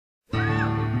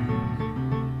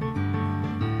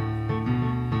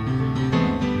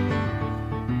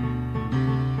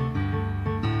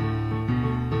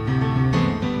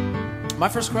My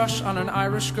first crush on an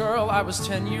Irish girl, I was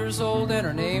 10 years old and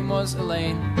her name was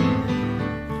Elaine.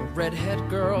 A redhead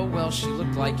girl, well she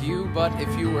looked like you, but if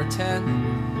you were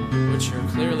 10, which you're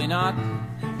clearly not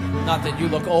that you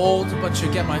look old, but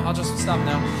you get my... I'll just stop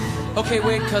now. Okay,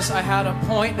 wait, cause I had a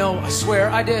point. No, I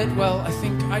swear I did. Well, I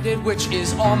think I did, which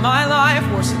is all my life,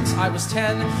 or since I was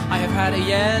 10, I have had a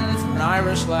yen for an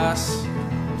Irish lass.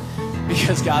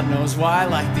 Because God knows why,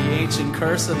 like the ancient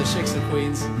curse of the Shakes and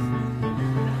Queens.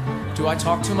 Do I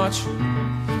talk too much?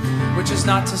 Which is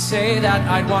not to say that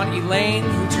I'd want Elaine,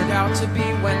 who turned out to be,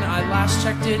 when I last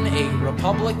checked in, a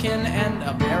Republican and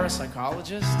a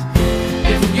parapsychologist.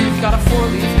 If you've got a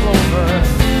four-leaf clover,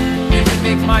 you can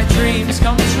make my dreams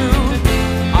come true.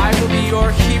 I will be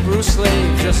your Hebrew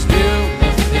slave, just do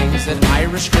the things that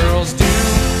Irish girls do.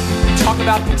 Talk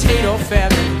about potato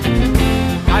famine,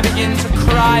 I begin to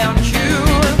cry on cue.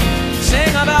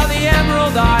 Sing about the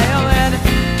Emerald Isle and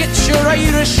get your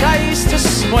Irish eyes to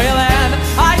spoil, and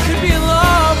I could be in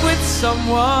love with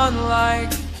someone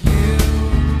like you.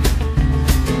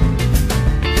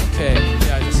 Okay,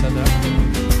 yeah, I just said that.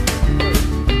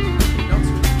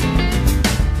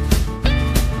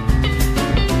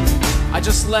 I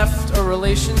just left a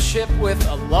relationship with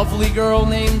a lovely girl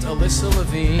named Alyssa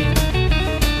Levine.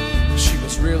 She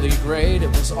was really great, it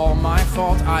was all my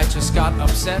fault. I just got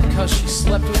upset cause she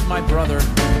slept with my brother.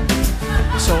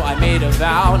 So I made a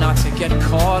vow not to get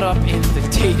caught up in the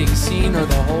dating scene or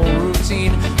the whole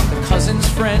routine, the cousin's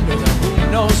friend or the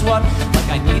who knows what. Like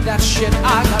I need that shit,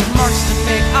 I got marks to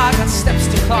make, I got steps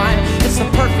to climb. It's the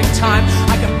perfect time,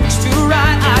 I got books to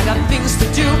write, I got things to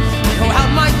do. I go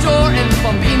out my door and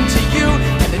bump into you,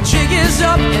 and the jig is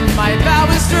up and my vow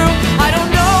is through. I don't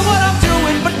know what I'm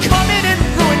doing, but come in and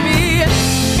ruin me.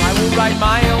 I will write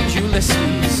my own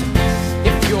Ulysses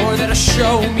if you're there to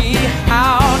show me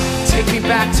how. Take me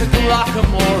back to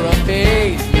Glockamora,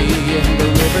 bathe me in the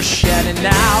river Shannon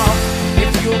now.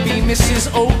 If you'll be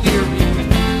Mrs. O'Leary,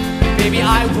 baby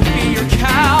I will be your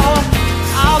cow.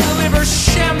 I'll deliver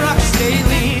shamrocks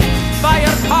daily by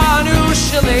a Panu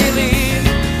shillelagh.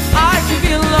 I could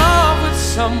be in love with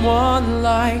someone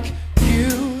like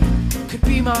you. Could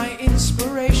be my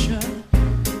inspiration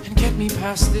and get me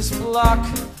past this block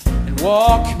and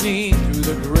walk me through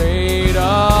the great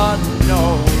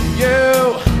unknown.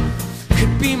 You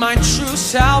could be my true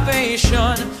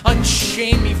salvation,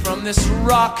 unchain me from this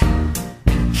rock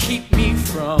and keep me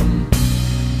from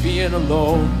being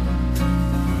alone.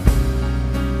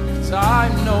 'Cause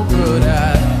I'm no good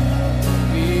at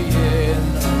being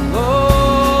alone.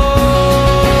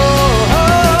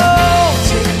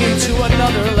 Take me to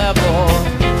another level,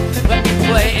 let me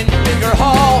play in bigger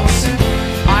halls.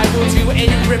 I will do a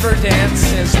river dance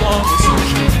as long as you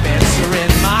keep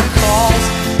answering my calls.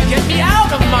 Get me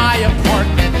out of my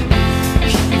apartment,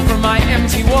 keep me from my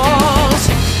empty walls.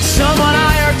 Someone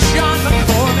I or John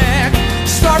McCormick,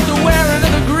 start the wearing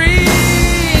of the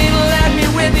green. Let me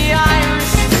win the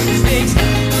Irish stakes,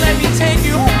 let me take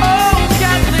you home,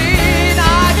 Kathleen.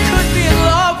 I could be in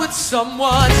love with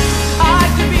someone, I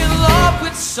could be in love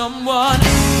with someone,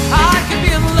 I could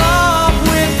be in love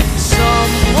with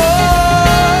someone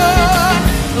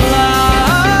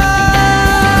like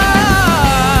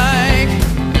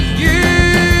you.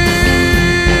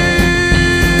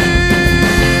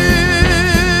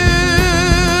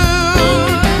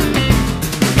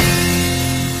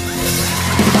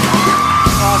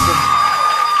 Awesome.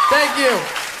 Thank you.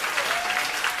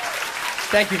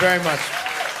 Thank you very much.